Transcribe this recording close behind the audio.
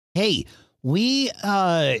Hey,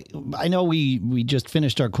 I know we just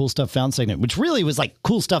finished our cool stuff found segment, which really was like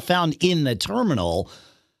cool stuff found in the terminal.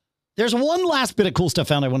 There's one last bit of cool stuff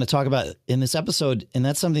found I want to talk about in this episode, and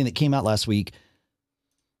that's something that came out last week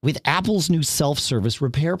with Apple's new self-service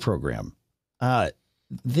repair program.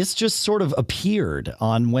 This just sort of appeared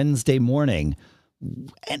on Wednesday morning,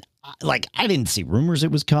 and I didn't see rumors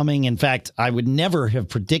it was coming. In fact, I would never have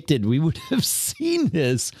predicted we would have seen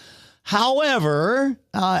this. However,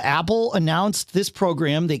 Apple announced this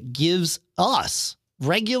program that gives us,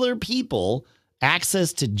 regular people,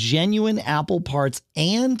 access to genuine Apple parts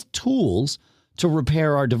and tools to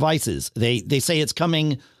repair our devices. They say it's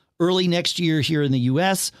coming early next year here in the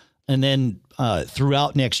U.S., and then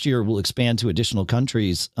throughout next year will expand to additional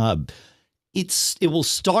countries. It will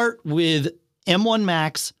start with M1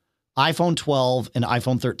 Max, iPhone 12, and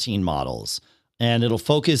iPhone 13 models. And it'll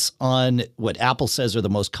focus on what Apple says are the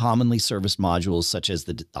most commonly serviced modules, such as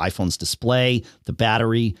the iPhone's display, the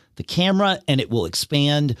battery, the camera, and it will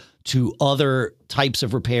expand to other types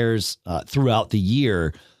of repairs throughout the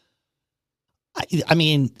year. I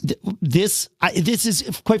mean, this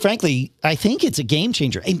is, quite frankly, I think it's a game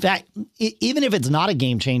changer. In fact, even if it's not a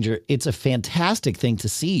game changer, it's a fantastic thing to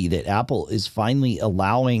see that Apple is finally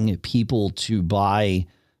allowing people to buy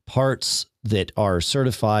parts that are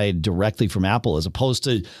certified directly from Apple, as opposed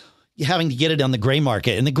to having to get it on the gray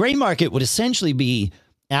market. And the gray market would essentially be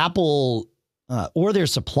Apple or their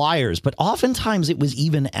suppliers, but oftentimes it was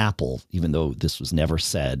even Apple, even though this was never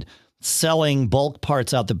said, selling bulk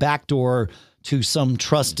parts out the back door to some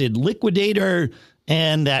trusted liquidator,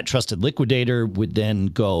 and that trusted liquidator would then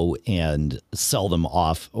go and sell them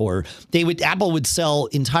off. Or Apple would sell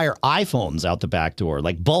entire iPhones out the back door,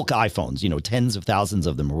 like bulk iPhones, tens of thousands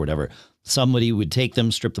of them or whatever. Somebody would take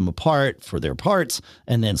them, strip them apart for their parts,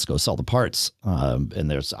 and then go sell the parts.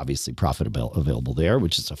 And there's obviously profit available there,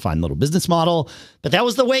 which is a fine little business model. But that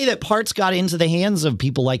was the way that parts got into the hands of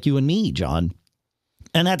people like you and me, John.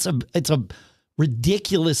 And it's a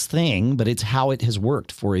ridiculous thing, but it's how it has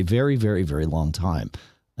worked for a very, very, very long time.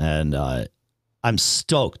 And I'm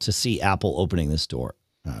stoked to see Apple opening this door.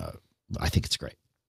 I think it's great.